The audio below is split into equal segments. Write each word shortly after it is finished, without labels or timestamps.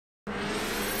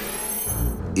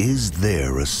Is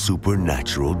there a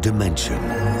supernatural dimension?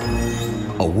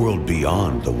 A world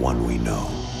beyond the one we know?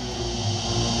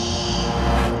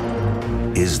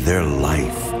 Is there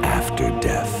life after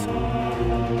death?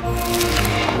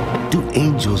 Do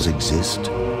angels exist?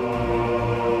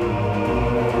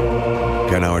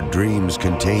 Can our dreams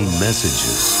contain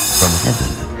messages from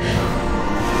heaven?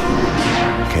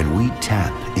 Can we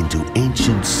tap into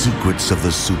ancient secrets of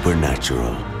the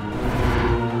supernatural?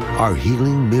 Are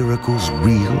healing miracles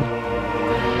real?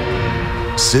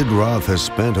 Sid Roth has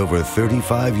spent over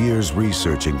 35 years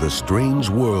researching the strange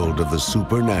world of the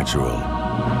supernatural.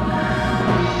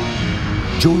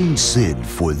 Join Sid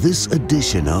for this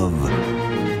edition of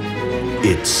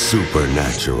It's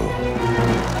Supernatural.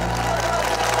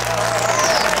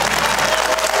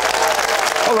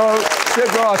 Hello,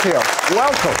 Sid Roth here.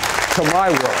 Welcome to my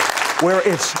world, where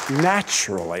it's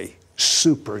naturally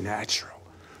supernatural.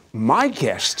 My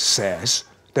guest says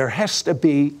there has to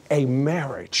be a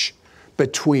marriage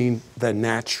between the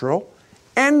natural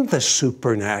and the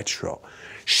supernatural.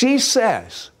 She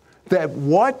says that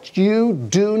what you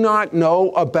do not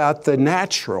know about the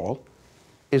natural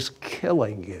is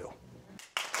killing you.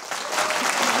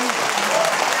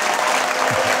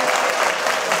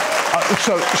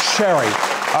 So, Cherie,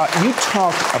 you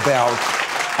talk about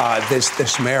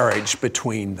this marriage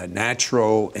between the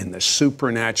natural and the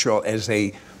supernatural as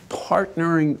a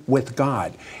partnering with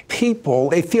God. People,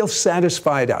 they feel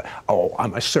satisfied. Oh,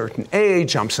 I'm a certain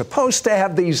age. I'm supposed to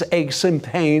have these aches and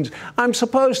pains. I'm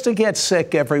supposed to get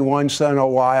sick every once in a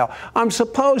while. I'm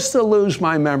supposed to lose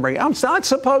my memory. I'm not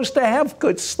supposed to have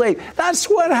good sleep. That's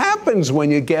what happens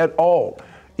when you get old.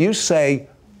 You say,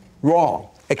 wrong.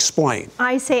 Explain.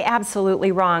 I say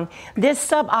absolutely wrong. This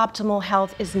suboptimal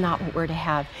health is not what we're to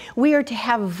have. We are to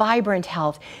have vibrant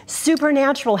health,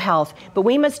 supernatural health, but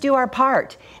we must do our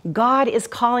part. God is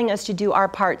calling us to do our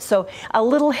part. So a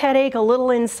little headache, a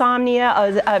little insomnia,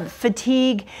 a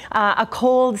fatigue, a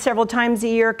cold several times a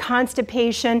year,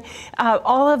 constipation,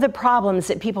 all of the problems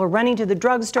that people are running to the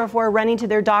drugstore for, running to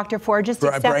their doctor for, just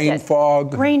accept it. Brain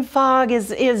fog. Brain fog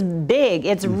is big.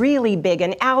 It's really big.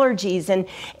 And allergies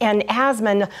and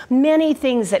asthma and many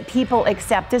things that people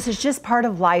accept. This is just part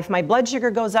of life. My blood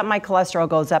sugar goes up, my cholesterol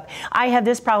goes up. I have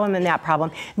this problem and that problem.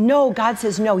 No, God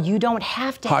says, no, you don't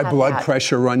have to have that. High blood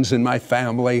pressure runs in my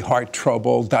family, heart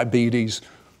trouble, diabetes.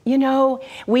 You know,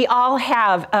 we all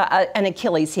have an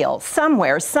Achilles heel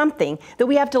somewhere, something that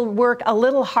we have to work a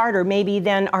little harder maybe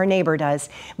than our neighbor does.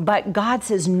 But God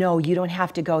says, no, you don't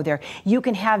have to go there. You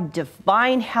can have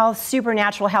divine health,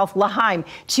 supernatural health, L'chaim.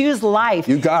 Choose life.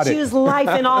 You got it. Choose life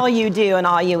in all you do and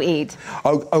all you eat.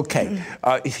 Oh, okay.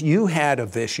 You had a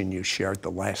vision you shared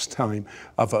the last time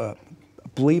of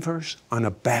believers on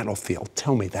a battlefield.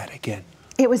 Tell me that again.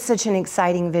 It was such an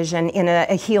exciting vision in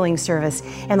a healing service,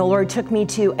 and the Lord took me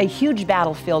to a huge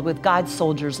battlefield with God's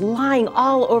soldiers lying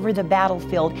all over the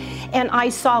battlefield, and I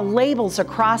saw labels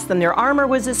across them. Their armor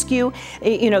was askew,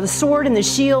 you know, the sword and the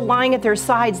shield lying at their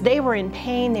sides. They were in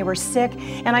pain, they were sick,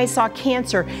 and I saw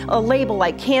cancer, a label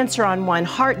like cancer on one,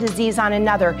 heart disease on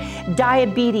another,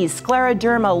 diabetes,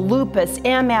 scleroderma, lupus,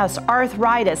 MS,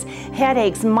 arthritis,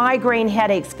 headaches, migraine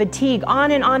headaches, fatigue,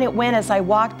 on it went as I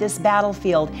walked this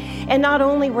battlefield. And not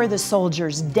only were the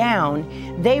soldiers down,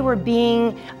 they were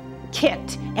being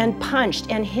kicked and punched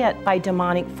and hit by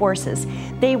demonic forces.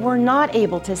 They were not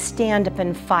able to stand up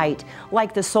and fight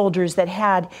like the soldiers that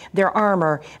had their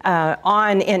armor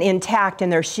on and intact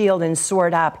and their shield and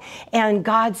sword up. And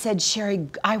God said, Cherie,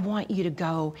 I want you to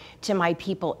go to my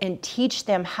people and teach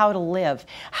them how to live,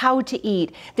 how to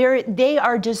eat. They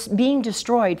are just being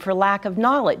destroyed for lack of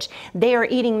knowledge. They are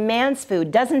eating man's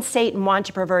food. Doesn't Satan want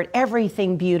to pervert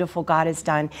everything beautiful God has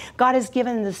done? God has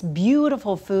given this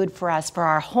beautiful food for us, for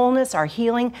our wholeness, our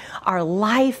healing, our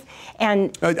life,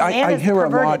 and man has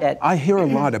perverted it. I hear a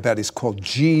lot about it's called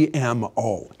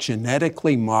GMO,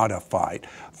 genetically modified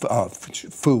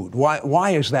food. Why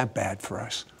is that bad for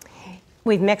us?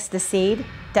 We've mixed the seed.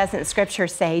 Doesn't Scripture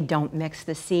say don't mix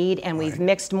the seed? And we've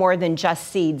mixed more than just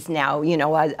seeds now. You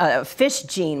know, a fish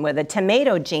gene with a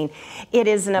tomato gene. It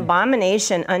is an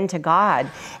abomination unto God.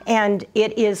 And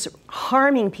it is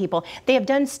harming people. They have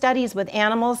done studies with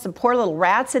animals, the poor little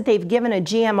rats that they've given a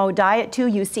GMO diet to.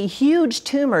 You see huge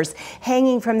tumors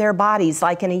hanging from their bodies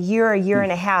like in a year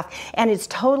and a half. And it's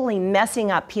totally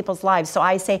messing up people's lives. So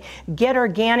I say get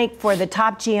organic for the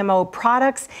top GMO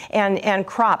products and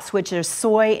crops, which are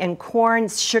soy and corn.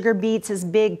 Sugar beets is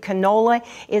big. Canola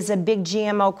is a big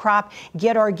GMO crop.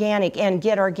 Get organic, and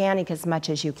get organic as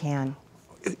much as you can.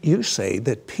 You say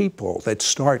that people that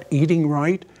start eating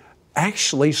right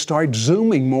actually start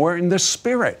zooming more in the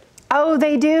spirit. Oh,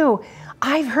 they do.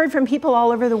 I've heard from people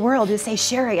all over the world who say,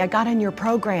 Cherie, I got on your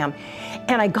program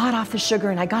and I got off the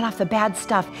sugar and I got off the bad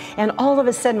stuff, and all of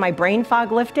a sudden my brain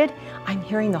fog lifted. I'm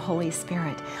hearing the Holy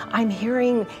Spirit. I'm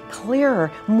hearing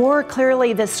clearer, more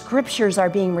clearly the scriptures are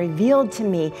being revealed to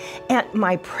me, and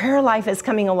my prayer life is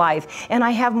coming alive, and I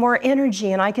have more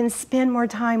energy and I can spend more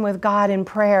time with God in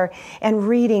prayer and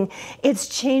reading. It's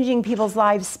changing people's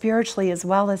lives spiritually as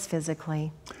well as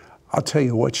physically. I'll tell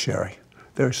you what, Cherie.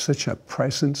 There's such a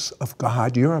presence of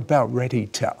God. You're about ready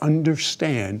to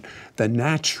understand the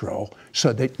natural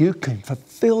so that you can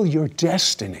fulfill your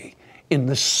destiny in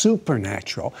the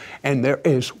supernatural. And there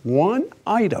is one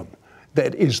item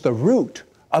that is the root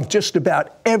of just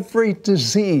about every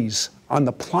disease on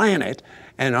the planet.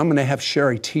 And I'm going to have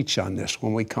Cherie teach on this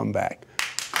when we come back.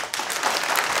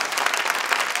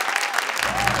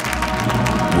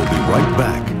 We'll be right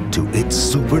back to It's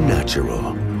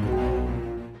Supernatural.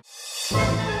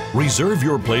 Reserve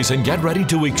your place and get ready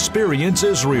to experience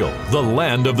Israel, the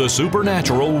land of the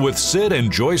supernatural, with Sid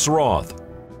and Joyce Roth.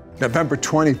 November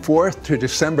 24th to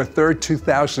December 3rd,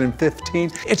 2015.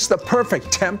 It's the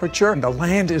perfect temperature, and the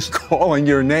land is calling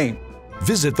your name.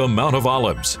 Visit the Mount of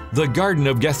Olives, the Garden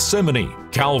of Gethsemane,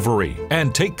 Calvary,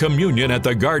 and take communion at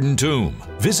the Garden Tomb.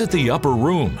 Visit the Upper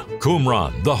Room,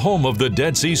 Qumran, the home of the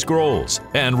Dead Sea Scrolls,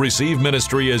 and receive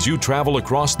ministry as you travel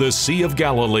across the Sea of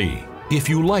Galilee. If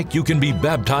you like, you can be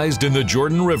baptized in the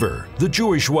Jordan River, the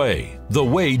Jewish way, the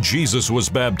way Jesus was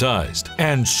baptized,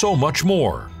 and so much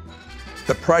more.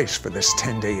 The price for this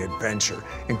 10-day adventure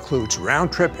includes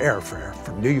round-trip airfare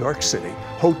from New York City,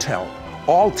 hotel,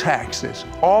 all taxes,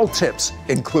 all tips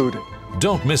included.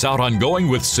 Don't miss out on going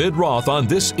with Sid Roth on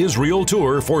this Israel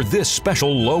tour for this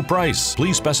special low price.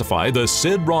 Please specify the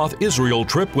Sid Roth Israel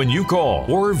trip when you call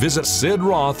or visit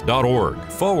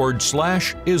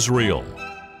sidroth.org/Israel.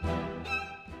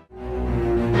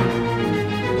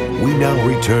 We now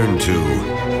return to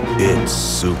It's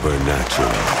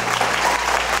Supernatural.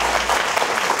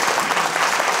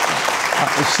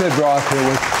 Sid Roth here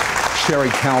with Cherie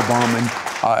Calbom. And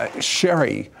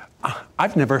Cherie,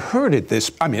 I've never heard of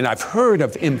this. I mean, I've heard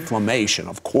of inflammation,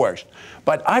 of course,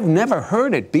 but I've never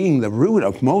heard it being the root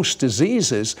of most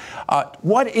diseases.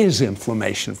 What is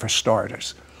inflammation, for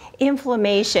starters?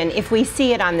 Inflammation, if we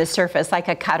see it on the surface, like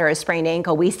a cut or a sprained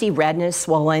ankle, we see redness,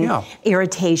 swollen,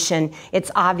 irritation. It's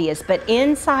obvious. But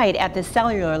inside, at the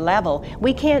cellular level,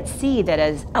 we can't see that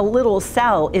as a little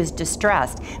cell is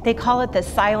distressed. They call it the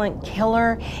silent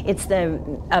killer. It's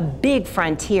a big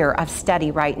frontier of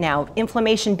study right now.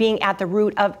 Inflammation being at the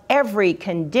root of every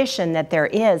condition that there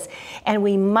is. And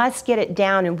we must get it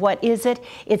down. And what is it?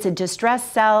 It's a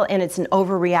distressed cell, and it's an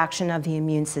overreaction of the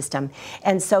immune system.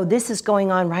 And so this is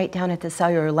going on right down at the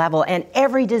cellular level. And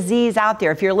every disease out there,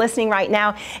 if you're listening right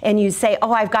now and you say,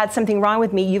 oh, I've got something wrong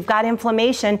with me, you've got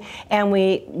inflammation, and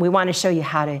we want to show you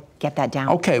how to get that down.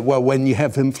 Okay, well, when you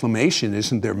have inflammation,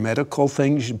 isn't there medical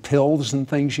things, pills and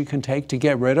things you can take to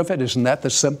get rid of it? Isn't that the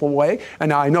simple way?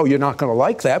 And I know you're not going to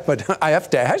like that, but I have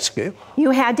to ask you. You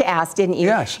had to ask, didn't you?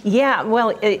 Yes. Yeah,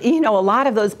 well, you know, a lot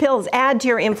of those pills add to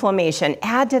your inflammation,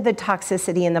 add to the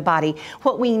toxicity in the body.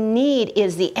 What we need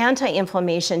is the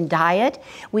anti-inflammation diet.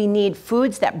 We need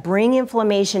foods that bring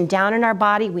inflammation down in our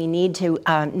body. We need to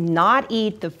not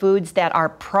eat the foods that are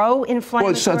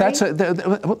pro-inflammatory. Well, so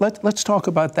let's talk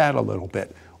about that a little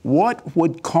bit. What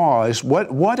would cause,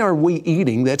 what are we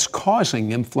eating that's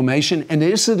causing inflammation, and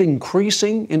is it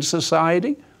increasing in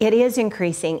society? It is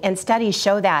increasing, and studies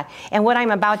show that. And what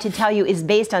I'm about to tell you is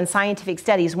based on scientific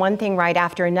studies, one thing right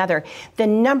after another. The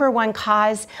 #1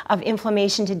 cause of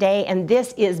inflammation today, and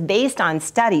this is based on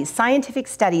studies, scientific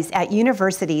studies at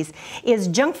universities, is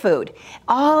junk food.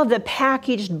 All of the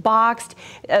packaged, boxed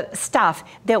stuff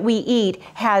that we eat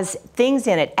has things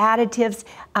in it, additives,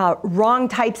 wrong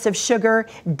types of sugar,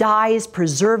 dyes,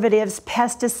 preservatives,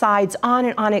 pesticides, on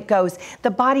and on it goes.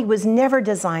 The body was never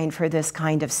designed for this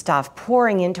kind of stuff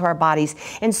pouring into our bodies.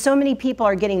 And so many people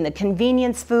are getting the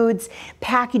convenience foods,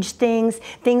 packaged things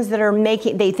that are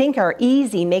they think are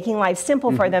easy, making life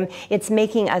simple for them. It's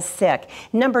making us sick.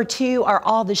 #2 are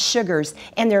all the sugars,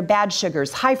 and they're bad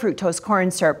sugars, high fructose corn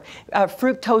syrup,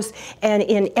 fructose and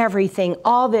in everything,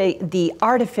 all the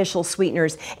artificial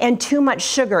sweeteners, and too much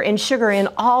sugar, and sugar in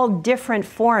all different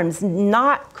forms,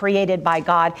 not created by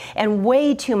God, and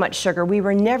way too much sugar. We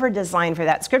were never designed for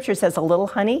that. Scripture says a little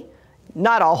honey,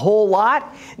 not a whole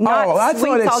lot. Not I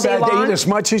thought it said to eat as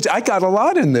much as I got a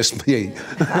lot in this meat.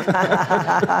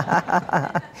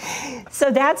 So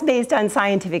that's based on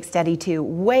scientific study too.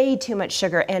 Way too much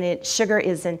sugar, and sugar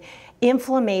is an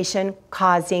inflammation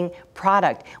causing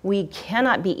product. We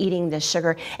cannot be eating this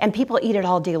sugar, and people eat it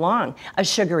all day long. A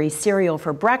sugary cereal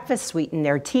for breakfast, sweeten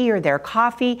their tea or their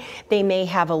coffee. They may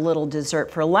have a little dessert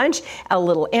for lunch, a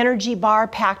little energy bar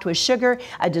packed with sugar,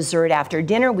 a dessert after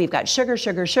dinner. We've got sugar,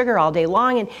 sugar, sugar all day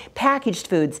long, and packaged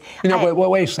foods.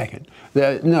 Wait a second.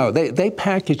 They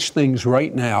package things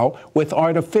right now with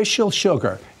artificial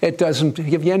sugar. It doesn't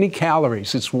give you any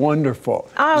calories. It's wonderful.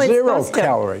 Oh, Zero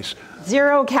calories.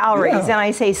 0 calories, and I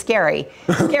say scary.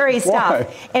 Scary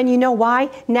stuff. And you know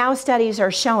why? Now studies are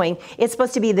showing it's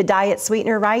supposed to be the diet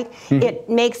sweetener, right? Mm-hmm. It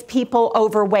makes people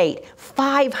overweight.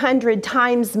 500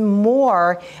 times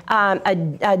more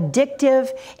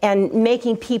addictive and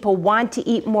making people want to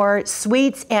eat more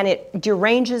sweets, and it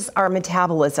deranges our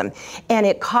metabolism. And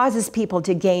it causes people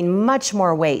to gain much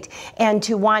more weight and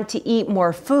to want to eat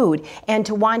more food and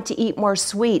to want to eat more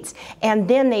sweets. And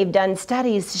then they've done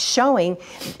studies showing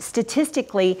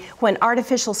statistically, when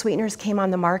artificial sweeteners came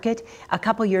on the market, a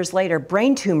couple years later,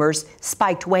 brain tumors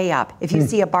spiked way up. If you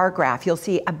see a bar graph, you'll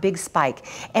see a big spike.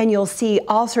 And you'll see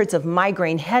all sorts of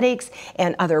migraine headaches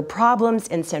and other problems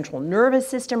and central nervous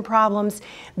system problems.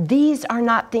 These are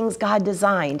not things God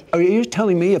designed. Are you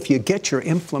telling me if you get your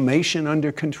inflammation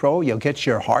under control, you'll get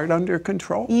your heart under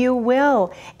control? You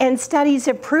will. And studies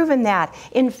have proven that.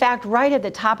 In fact, right at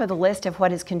the top of the list of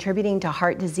what is contributing to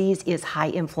heart disease is high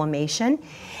inflammation.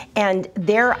 And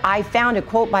there I found a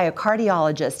quote by a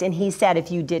cardiologist, and he said,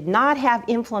 if you did not have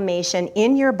inflammation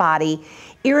in your body,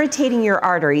 irritating your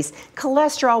arteries,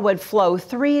 cholesterol would flow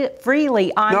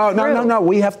freely on through. No.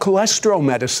 We have cholesterol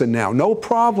medicine now. No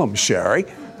problem, Cherie.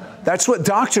 That's what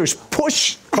doctors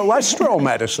push, cholesterol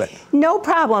medicine. No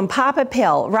problem, pop a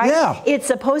pill, right? Yeah. It's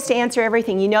supposed to answer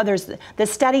everything. You know, there's the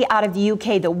study out of the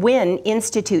UK, the Wynn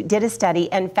Institute did a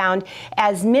study and found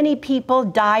as many people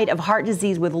died of heart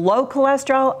disease with low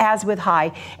cholesterol as with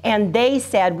high. And they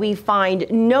said we find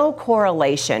no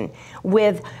correlation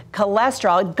with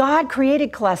cholesterol. God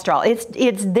created cholesterol.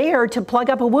 It's there to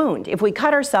plug up a wound. If we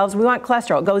cut ourselves, we want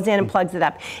cholesterol. It goes in and plugs it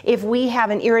up. If we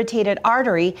have an irritated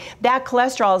artery, that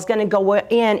cholesterol is going to go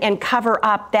in and cover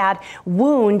up that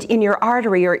wound in your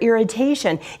artery or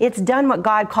irritation. It's done what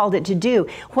God called it to do.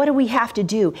 What do we have to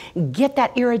do? Get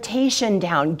that irritation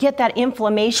down. Get that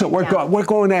inflammation down. So we're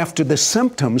going after the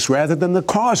symptoms rather than the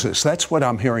causes. That's what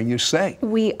I'm hearing you say.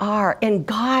 We are. And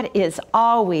God is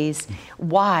always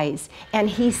wise. And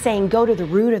He's saying, go to the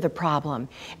root of the problem.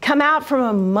 Come out from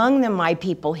among them, my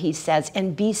people, He says,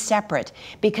 and be separate,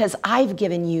 because I've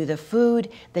given you the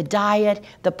food, the diet,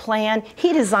 the plan.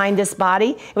 He designed this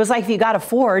body. It was like if you got a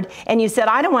Ford and you said,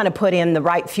 I don't want to put in the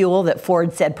right fuel that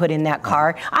Ford said put in that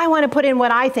car. I want to put in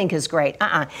what I think is great.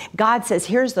 God says,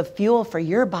 here's the fuel for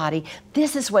your body.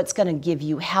 This is what's going to give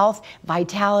you health,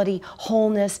 vitality,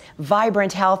 wholeness,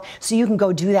 vibrant health, so you can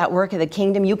go do that work of the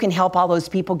kingdom. You can help all those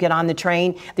people get on the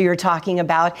train that you're talking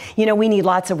about. You know, we need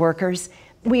lots of workers.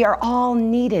 We are all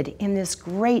needed in this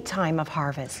great time of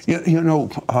harvest.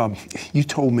 You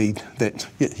told me that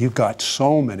you got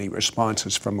so many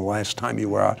responses from the last time you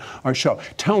were on our show.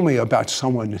 Tell me about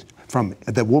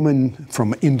the woman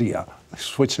from India.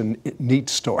 It's a neat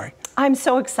story. I'm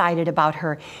so excited about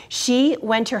her. She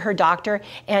went to her doctor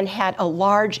and had a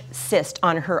large cyst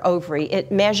on her ovary.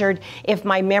 It measured, if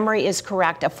my memory is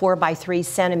correct, a 4 by 3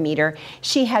 centimeter.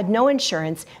 She had no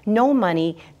insurance, no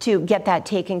money to get that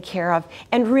taken care of,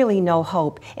 and really no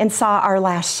hope, and saw our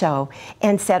last show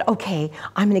and said, okay,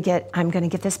 I'm gonna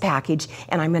get this package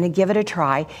and I'm gonna give it a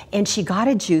try. And she got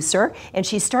a juicer and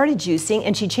she started juicing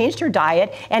and she changed her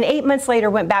diet, and 8 months later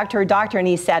went back to her doctor and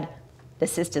he said, the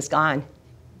cyst is gone.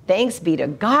 Thanks be to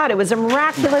God. It was a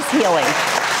miraculous healing.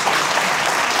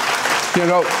 You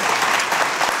know,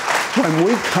 when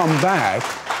we come back,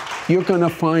 you're going to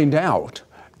find out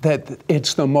that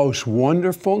it's the most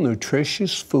wonderful,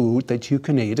 nutritious food that you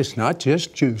can eat. It's not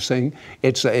just juicing.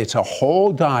 It's a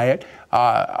whole diet.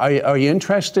 Are you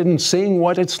interested in seeing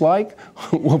what it's like?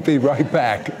 We'll be right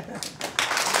back.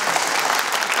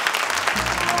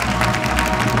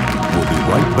 We'll be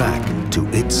right back to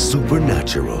It's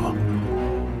Supernatural.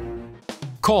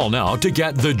 Call now to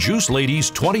get the Juice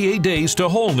Lady's 28 Days to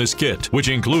Wholeness Kit, which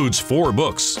includes 4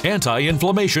 books,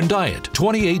 Anti-Inflammation Diet,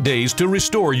 28 Days to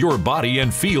Restore Your Body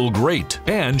and Feel Great,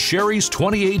 and Cherie's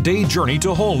 28-Day Journey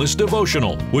to Wholeness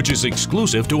Devotional, which is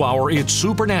exclusive to our It's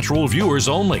Supernatural viewers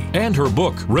only, and her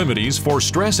book, Remedies for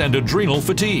Stress and Adrenal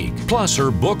Fatigue, plus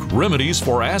her book, Remedies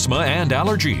for Asthma and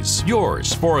Allergies.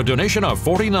 Yours for a donation of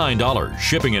 $49.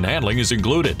 Shipping and handling is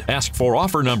included. Ask for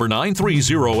offer number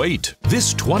 9308.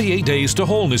 This 28 Days to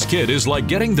Wholeness kit is like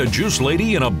getting the Juice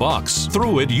Lady in a box.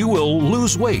 Through it, you will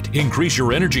lose weight, increase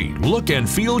your energy, look and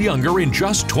feel younger in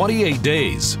just 28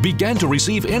 days. Begin to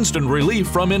receive instant relief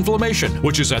from inflammation,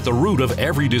 which is at the root of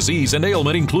every disease and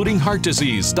ailment, including heart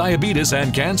disease, diabetes,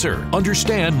 and cancer.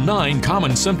 Understand 9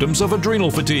 common symptoms of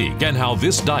adrenal fatigue and how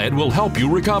this diet will help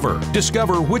you recover.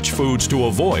 Discover which foods to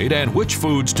avoid and which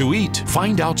foods to eat.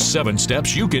 Find out 7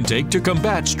 steps you can take to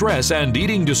combat stress and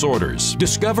eating disorders.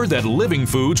 Discover that living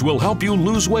foods will help you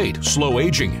lose weight, slow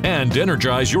aging, and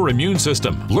energize your immune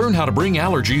system. Learn how to bring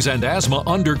allergies and asthma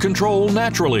under control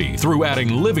naturally through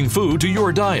adding living food to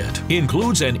your diet.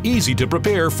 Includes an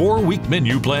easy-to-prepare 4-week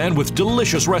menu plan with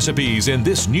delicious recipes in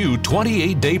this new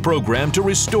 28-day program to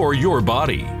restore your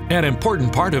body. An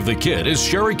important part of the kit is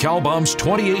Cherie Calbom's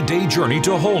 28-day Journey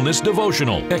to Wholeness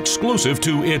devotional, exclusive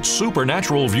to its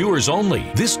Supernatural viewers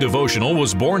only. This devotional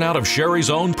was born out of Cherie's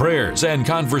own prayers and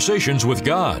conversations with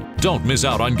God. Don't miss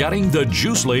out on getting the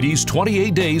Juice Lady's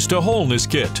 28 Days to Wholeness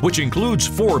kit, which includes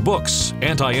 4 books,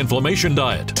 Anti-Inflammation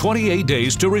Diet, 28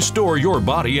 Days to Restore Your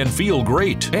Body and Feel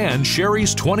Great, and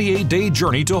Cherie's 28-day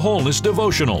Journey to Wholeness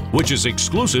devotional, which is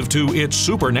exclusive to its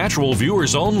Supernatural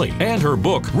viewers only, and her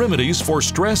book, Remedies for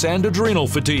Stress and Adrenal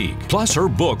Fatigue, plus her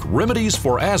book, Remedies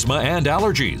for Asthma and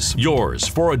Allergies. Yours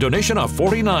for a donation of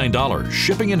 $49.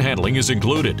 Shipping and handling is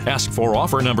included. Ask for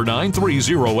offer number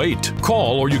 9308.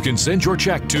 Call or you can send your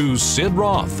check to Sid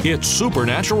Roth. It's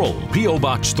Supernatural. P.O.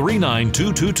 Box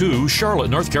 39222,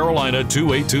 Charlotte, North Carolina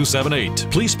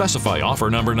 28278. Please specify offer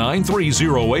number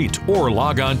 9308 or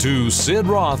log on to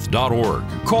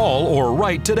sidroth.org. Call or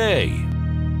write today.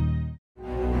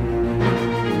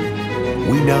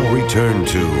 We now return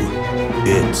to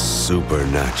It's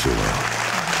Supernatural.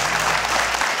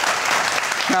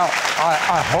 Now,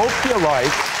 I hope you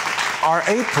like our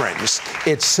aprons.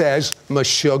 It says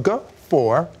Meshuggah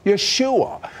for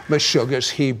Yeshua. Meshuggah's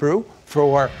Hebrew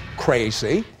for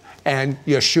crazy, and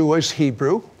Yeshua's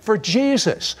Hebrew for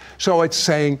Jesus. So it's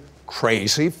saying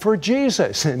crazy for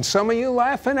Jesus. And some of you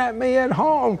laughing at me at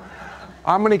home.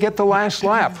 I'm going to get the last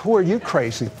laugh. Who are you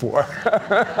crazy for?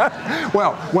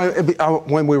 Well,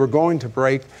 when we were going to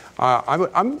break,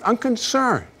 I'm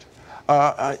concerned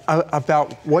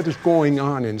about what is going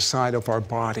on inside of our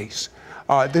bodies.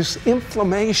 This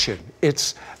inflammation,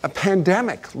 it's a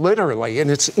pandemic, literally,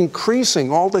 and it's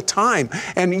increasing all the time.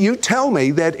 And you tell me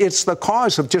that it's the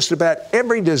cause of just about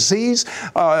every disease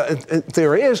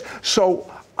there is.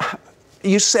 So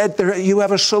you said you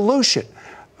have a solution.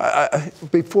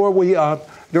 Before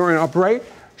during our break,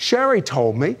 Cherie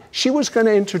told me she was going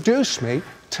to introduce me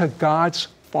to God's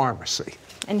pharmacy.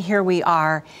 And here we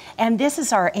are. And this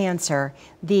is our answer.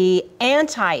 The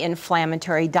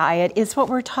anti-inflammatory diet is what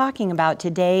we're talking about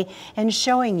today and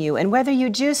showing you. And whether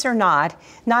you juice or not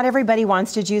everybody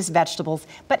wants to juice vegetables,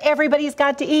 but everybody's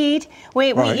got to eat.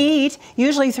 We eat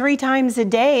usually 3 times a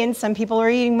day, and some people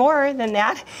are eating more than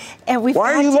that. And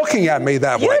Why are you looking at me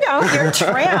that way? You know, you're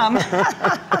trim.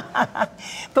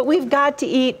 But we've got to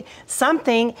eat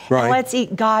something, and let's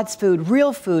eat God's food,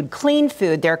 real food, clean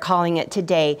food, they're calling it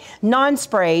today.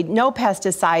 Non-sprayed, no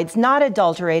pesticides, not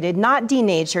adulterated, not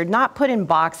denatured, not put in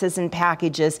boxes and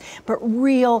packages, but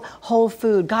real whole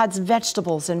food, God's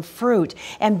vegetables and fruit,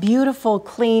 and beautiful,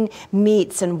 clean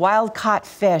meats and wild-caught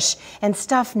fish, and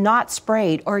stuff not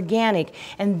sprayed, organic.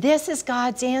 And this is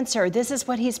God's answer. This is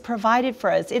what He's provided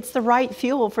for us. It's the right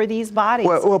fuel for these bodies.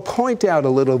 Well, point out a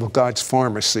little of God's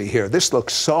pharmacy here. This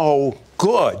looks so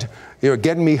good. You're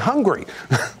getting me hungry.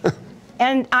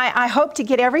 And I hope to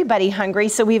get everybody hungry.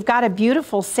 So we've got a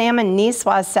beautiful salmon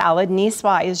niswa salad.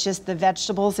 Niswa is just the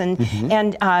vegetables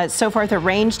and so forth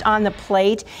arranged on the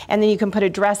plate. And then you can put a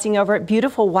dressing over it.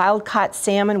 Beautiful wild-caught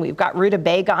salmon. We've got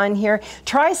rutabaga on here.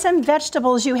 Try some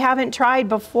vegetables you haven't tried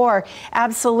before.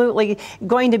 Absolutely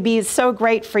going to be so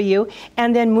great for you.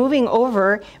 And then moving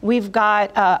over, we've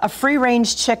got a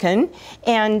free-range chicken.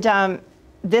 And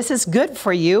this is good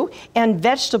for you. And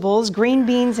vegetables, green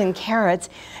beans and carrots.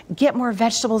 Get more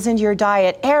vegetables into your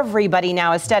diet. Everybody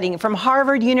now is studying from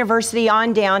Harvard University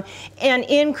on down and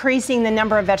increasing the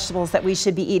number of vegetables that we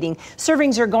should be eating.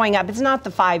 Servings are going up. It's not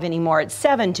the 5 anymore. It's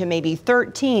 7 to maybe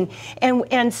 13.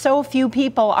 And so few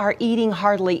people are eating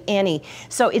hardly any.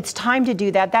 So it's time to do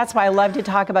that. That's why I love to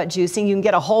talk about juicing. You can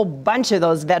get a whole bunch of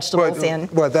those vegetables in.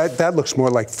 Well, that looks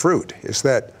more like fruit. Is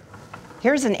that...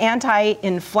 Here's an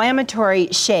anti-inflammatory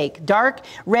shake. Dark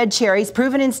red cherries,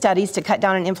 proven in studies to cut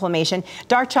down on inflammation.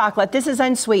 Dark chocolate, this is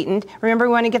unsweetened. Remember,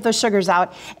 we want to get those sugars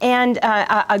out. And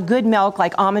a good milk,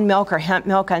 like almond milk or hemp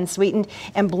milk, unsweetened.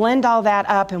 And blend all that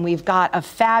up, and we've got a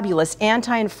fabulous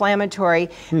anti-inflammatory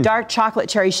dark chocolate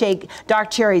cherry shake.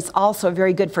 Dark cherries also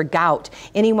very good for gout.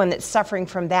 Anyone that's suffering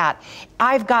from that.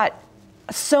 I've got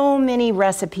so many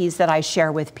recipes that I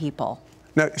share with people.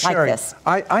 Now, Cherie, like this.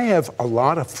 I have a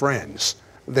lot of friends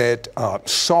that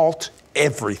salt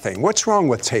everything. What's wrong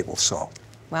with table salt?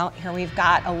 Well, here we've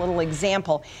got a little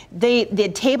example.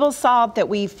 The table salt that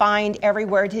we find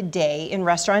everywhere today in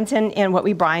restaurants and what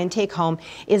we buy and take home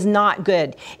is not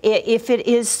good. If it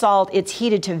is salt, it's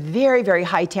heated to very, very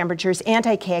high temperatures,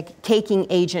 anti-caking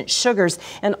agent, sugars,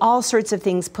 and all sorts of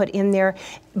things put in there.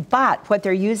 But what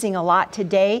they're using a lot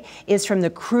today is from the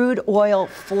crude oil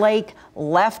flake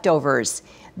leftovers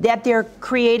that they're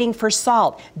creating for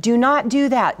salt. Do not do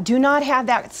that. Do not have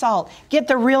that salt. Get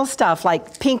the real stuff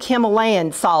like pink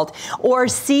Himalayan salt or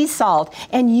sea salt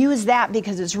and use that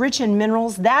because it's rich in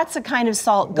minerals. That's the kind of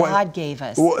salt God gave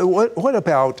us. What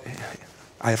about,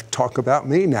 I have to talk about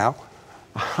me now.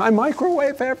 I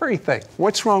microwave everything.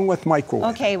 What's wrong with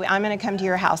microwave? Okay, I'm going to come to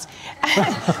your house.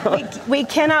 we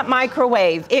cannot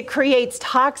microwave. It creates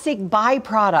toxic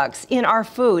byproducts in our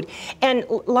food. And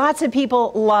lots of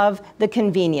people love the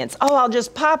convenience. Oh, I'll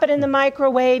just pop it in the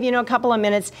microwave, you know, a couple of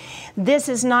minutes. This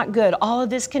is not good. All of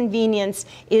this convenience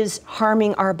is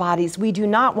harming our bodies. We do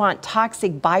not want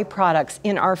toxic byproducts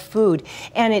in our food.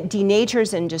 And it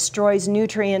denatures and destroys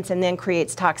nutrients and then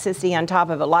creates toxicity on top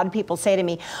of it. A lot of people say to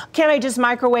me, can't I just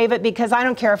microwave it because I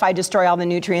don't care if I destroy all the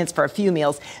nutrients for a few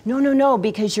meals? No, no, no,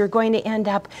 because you're going to end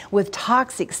up with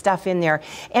toxic stuff in there.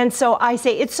 And so I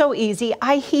say, it's so easy.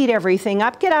 I heat everything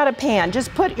up. Get out a pan.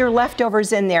 Just put your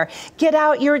leftovers in there. Get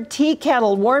out your tea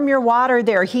kettle. Warm your water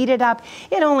there. Heat it up.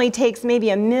 It only takes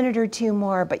maybe a minute or two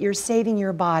more, but you're saving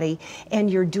your body and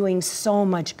you're doing so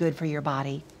much good for your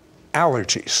body.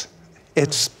 Allergies.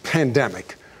 It's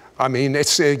pandemic. I mean,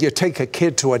 it's you take a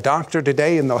kid to a doctor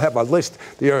today and they'll have a list.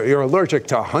 You're allergic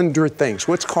to 100 things.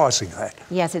 What's causing that?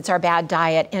 Yes, it's our bad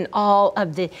diet and all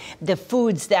of the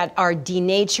foods that are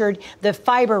denatured, the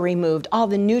fiber removed, all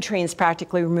the nutrients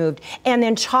practically removed, and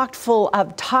then chock full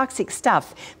of toxic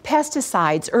stuff,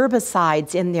 pesticides,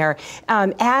 herbicides in there,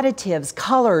 additives,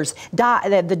 colors,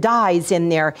 the dyes in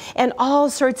there, and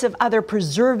all sorts of other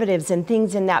preservatives and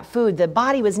things in that food. The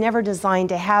body was never designed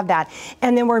to have that.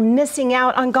 And then we're missing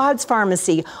out on God's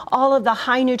pharmacy, all of the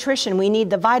high nutrition. We need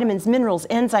the vitamins, minerals,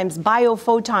 enzymes,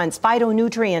 biophotons,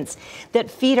 phytonutrients that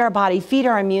feed our body, feed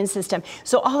our immune system.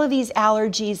 So all of these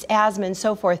allergies, asthma, and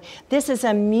so forth, this is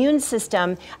an immune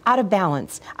system out of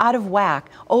balance, out of whack,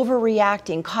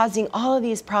 overreacting, causing all of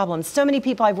these problems. So many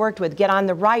people I've worked with get on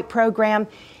the right program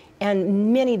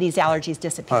and many of these allergies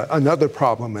disappear. Another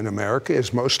problem in America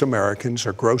is most Americans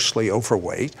are grossly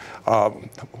overweight.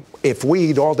 If we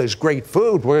eat all this great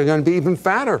food, we're going to be even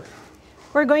fatter.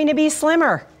 We're going to be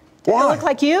slimmer. They're Why? going to look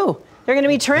like you. They're going to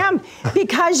be trim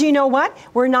because you know what?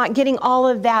 We're not getting all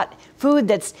of that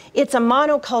food it's a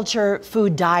monoculture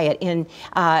food diet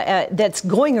that's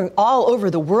going all over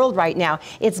the world right now.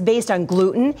 It's based on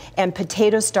gluten and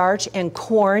potato starch and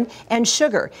corn and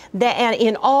sugar and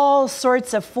in all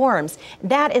sorts of forms.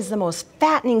 That is the most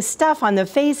fattening stuff on the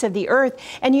face of the earth.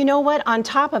 And you know what? On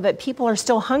top of it, people are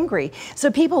still hungry. So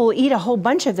people will eat a whole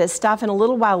bunch of this stuff and a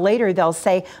little while later they'll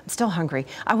say, I'm still hungry.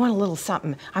 I want a little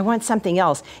something. I want something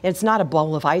else. It's not a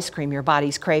bowl of ice cream your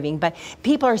body's craving, but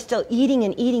people are still eating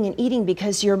and eating and eating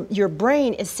because your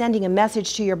brain is sending a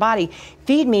message to your body.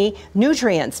 Feed me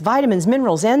nutrients, vitamins,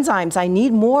 minerals, enzymes. I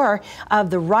need more of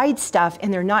the right stuff,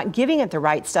 and they're not giving it the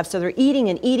right stuff. So they're eating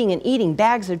and eating and eating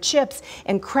bags of chips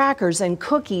and crackers and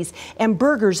cookies and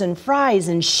burgers and fries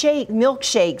and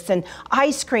milkshakes and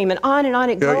ice cream and on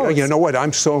it goes. You know what?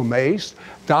 I'm so amazed.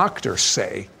 Doctors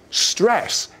say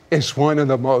stress is one of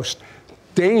the most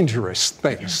dangerous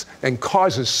things and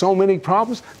causes so many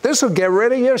problems. This will get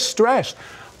rid of your stress.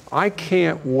 I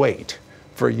can't wait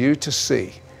for you to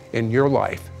see in your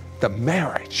life the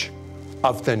marriage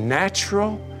of the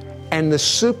natural and the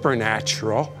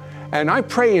supernatural. And I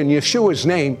pray in Yeshua's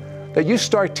name that you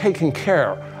start taking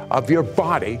care of your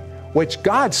body, which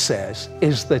God says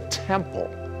is the temple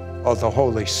of the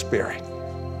Holy Spirit.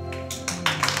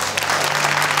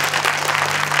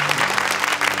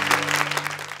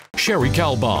 Cherie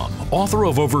Calbom, author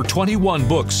of over 21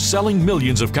 books selling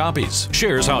millions of copies,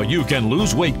 shares how you can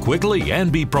lose weight quickly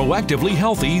and be proactively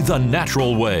healthy the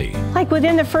natural way. Like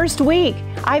within the first week,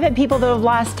 I've had people that have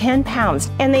lost 10 pounds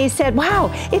and they said,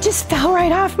 wow, it just fell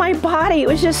right off my body. It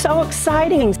was just so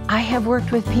exciting. I have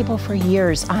worked with people for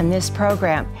years on this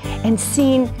program and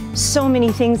seen so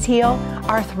many things heal: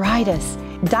 arthritis,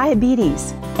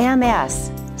 diabetes,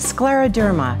 MS,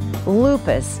 scleroderma,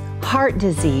 lupus, heart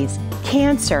disease,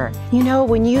 cancer. You know,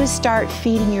 when you start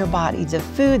feeding your body the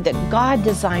food that God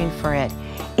designed for it,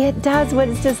 it does what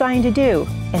it's designed to do,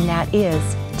 and that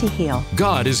is to heal.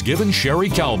 God has given Cherie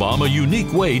Calbom a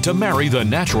unique way to marry the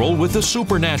natural with the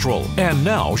supernatural, and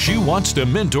now she wants to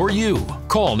mentor you.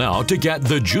 Call now to get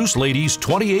the Juice Lady's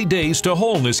 28 Days to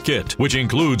Wholeness Kit, which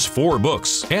includes 4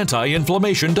 books,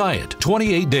 Anti-Inflammation Diet,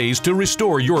 28 Days to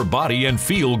Restore Your Body and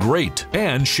Feel Great,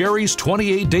 and Cherie's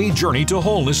 28-Day Journey to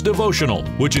Wholeness Devotional,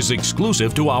 which is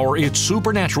exclusive to our It's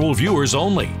Supernatural viewers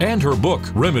only, and her book,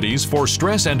 Remedies for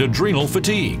Stress and Adrenal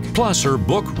Fatigue, plus her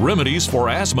book, Remedies for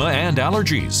Asthma and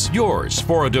Allergies. Yours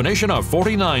for a donation of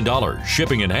 $49.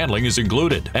 Shipping and handling is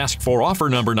included. Ask for offer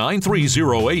number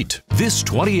 9308. This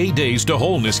 28 Days to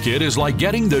Wholeness Kit is like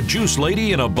getting the Juice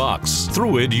Lady in a box.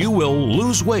 Through it, you will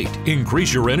lose weight,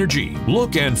 increase your energy,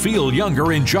 look and feel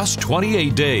younger in just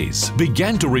 28 days.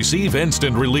 Begin to receive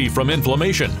instant relief from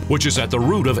inflammation, which is at the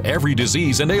root of every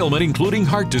disease and ailment, including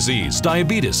heart disease,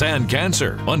 diabetes, and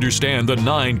cancer. Understand the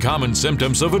 9 common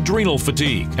symptoms of adrenal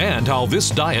fatigue and how this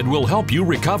diet will help you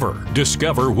recover.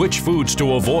 Discover which foods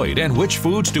to avoid and which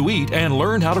foods to eat, and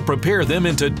learn how to prepare them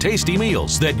into tasty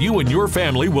meals that you and your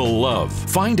family will love.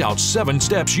 Find out 7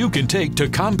 steps you can take to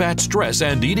combat stress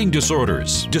and eating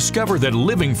disorders. Discover that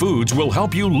living foods will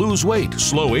help you lose weight,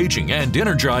 slow aging, and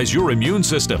energize your immune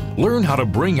system. Learn how to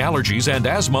bring allergies and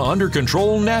asthma under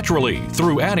control naturally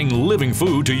through adding living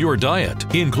food to your diet.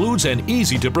 Includes an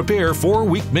easy-to-prepare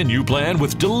 4-week menu plan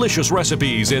with delicious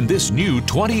recipes in this new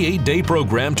 28-day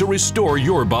program to restore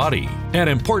your body. An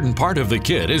important part of the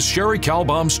kit is Cherie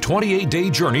Calbom's 28-Day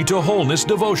Journey to Wholeness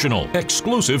Devotional,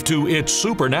 exclusive to It's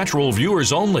Supernatural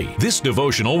viewers only. This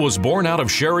devotional was born out of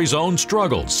Cherie's own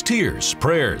struggles, tears,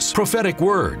 prayers, prophetic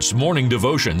words, morning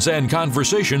devotions, and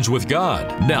conversations with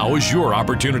God. Now is your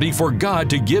opportunity for God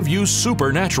to give you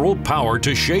supernatural power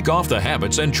to shake off the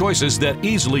habits and choices that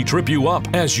easily trip you up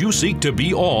as you seek to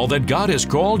be all that God has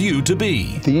called you to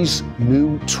be. These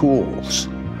new tools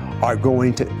are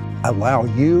going to allow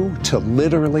you to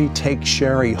literally take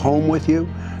Cherie home with you,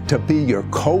 to be your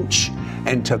coach,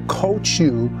 and to coach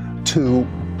you to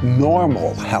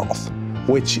normal health,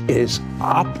 which is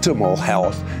optimal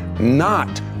health,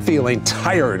 not feeling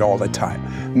tired all the time,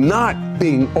 not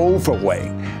being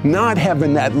overweight, not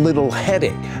having that little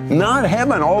headache, not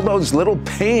having all those little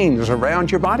pains around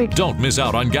your body. Don't miss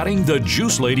out on getting the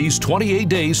Juice Lady's 28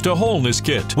 Days to Wholeness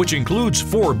Kit, which includes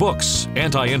 4 books,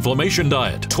 Anti-Inflammation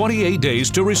Diet, 28 Days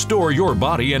to Restore Your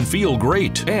Body and Feel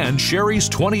Great, and Cherie's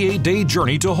 28-Day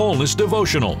Journey to Wholeness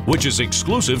Devotional, which is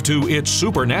exclusive to It's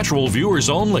Supernatural viewers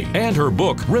only, and her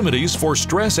book, Remedies for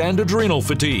Stress and Adrenal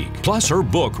Fatigue, plus her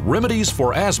book, Remedies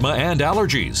for Asthma and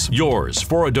Allergies. Yours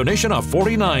for a donation of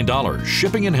 $49.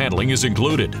 Shipping and handling is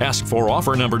included. Ask for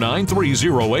offer number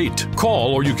 9308.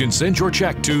 Call or you can send your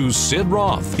check to Sid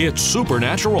Roth. It's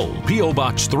Supernatural, P.O.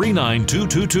 Box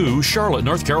 39222, Charlotte,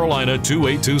 North Carolina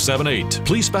 28278.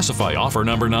 Please specify offer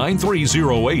number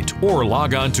 9308 or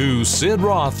log on to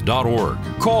sidroth.org.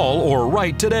 Call or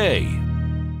write today.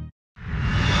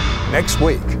 Next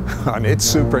week on It's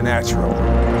Supernatural,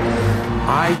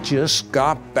 I just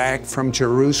got back from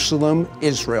Jerusalem,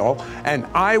 Israel, and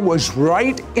I was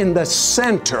right in the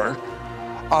center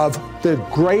of the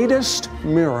greatest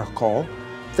miracle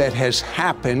that has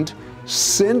happened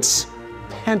since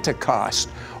Pentecost.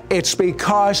 It's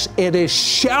because it is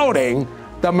shouting,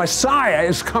 the Messiah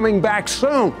is coming back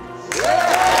soon.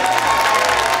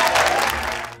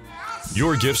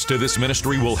 Your gifts to this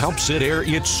ministry will help Sid air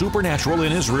It's Supernatural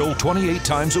in Israel 28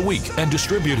 times a week and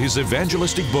distribute his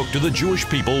evangelistic book to the Jewish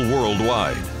people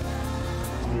worldwide.